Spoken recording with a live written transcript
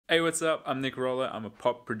Hey, what's up? I'm Nick Rollo. I'm a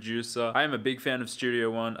pop producer. I am a big fan of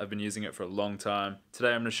Studio One. I've been using it for a long time. Today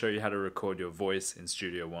I'm going to show you how to record your voice in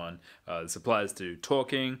Studio One. This applies to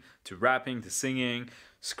talking, to rapping, to singing,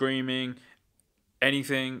 screaming,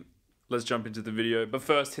 anything. Let's jump into the video. But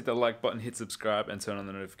first, hit the like button, hit subscribe, and turn on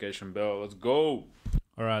the notification bell. Let's go!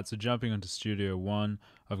 Alright, so jumping onto Studio One,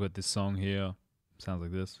 I've got this song here. Sounds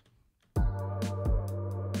like this.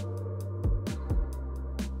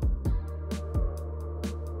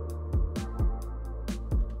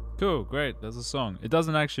 Cool, great, there's a song. It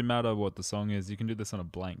doesn't actually matter what the song is. You can do this on a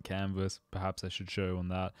blank canvas. Perhaps I should show on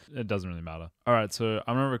that. It doesn't really matter. All right, so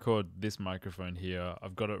I'm gonna record this microphone here.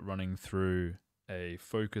 I've got it running through a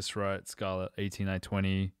Focusrite Scarlett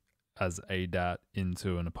 18820 as ADAT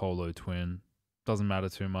into an Apollo Twin. Doesn't matter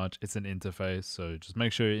too much. It's an interface, so just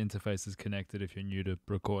make sure your interface is connected if you're new to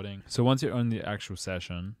recording. So once you're on the actual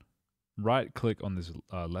session, right click on this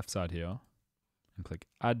left side here, and click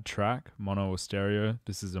add track, mono or stereo.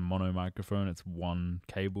 This is a mono microphone, it's one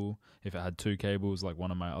cable. If it had two cables like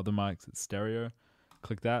one of my other mics, it's stereo.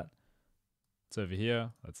 Click that, it's over here.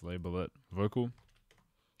 Let's label it vocal.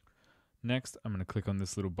 Next, I'm going to click on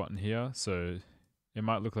this little button here. So it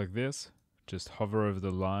might look like this. Just hover over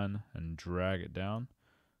the line and drag it down.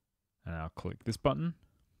 And I'll click this button.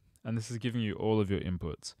 And this is giving you all of your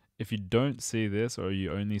inputs. If you don't see this, or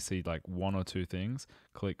you only see like one or two things,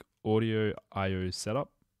 click audio IO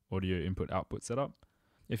setup, audio input output setup.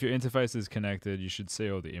 If your interface is connected, you should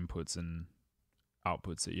see all the inputs and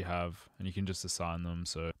outputs that you have, and you can just assign them.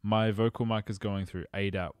 So my vocal mic is going through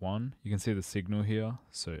ADAT1. You can see the signal here.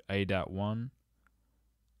 So ADAT1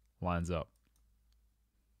 lines up.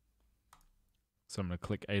 So I'm going to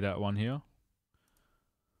click ADAT1 here.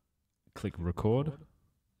 Click record.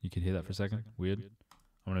 You can hear that for a second. Weird.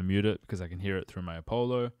 I'm going to mute it because I can hear it through my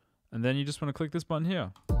Apollo. And then you just want to click this button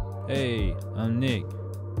here. Hey, I'm Nick.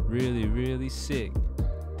 Really, really sick.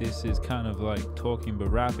 This is kind of like talking but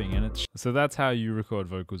rapping, and it's so that's how you record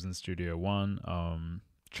vocals in Studio One.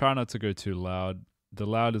 Try not to go too loud. The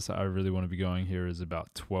loudest I really want to be going here is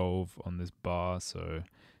about 12 on this bar, so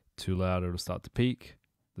too loud it'll start to peak.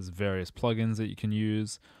 There's various plugins that you can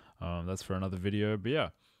use. That's for another video, but yeah,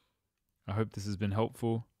 I hope this has been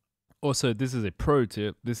helpful. Also, this is a pro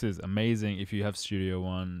tip. This is amazing if you have Studio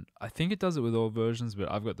One. I think it does it with all versions,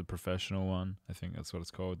 but I've got the professional one. I think that's what it's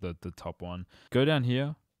called, the top one. Go down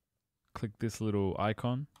here, click this little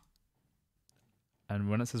icon, and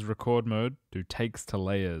when it says record mode, do takes to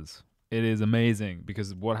layers. It is amazing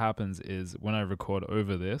because what happens is when I record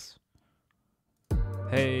over this,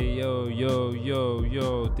 hey, yo, yo, yo,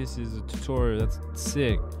 yo, this is a tutorial, that's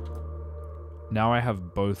sick. Now I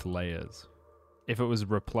have both layers. If it was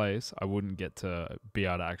replace, I wouldn't get to be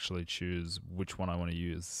able to actually choose which one I want to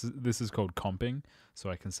use. This is called comping. So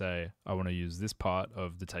I can say, I want to use this part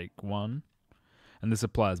of the take one. And this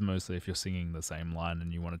applies mostly if you're singing the same line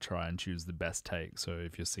and you want to try and choose the best take. So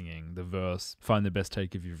if you're singing the verse, find the best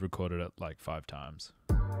take if you've recorded it like 5 times.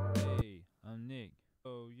 Hey, I'm Nick.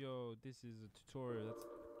 Oh, yo, this is a tutorial.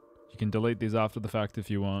 You can delete these after the fact if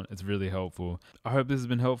you want. It's really helpful. I hope this has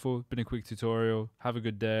been helpful. Been a quick tutorial. Have a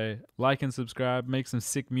good day. Like and subscribe. Make some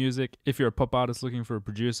sick music. If you're a pop artist looking for a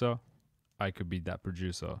producer, I could be that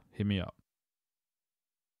producer. Hit me up.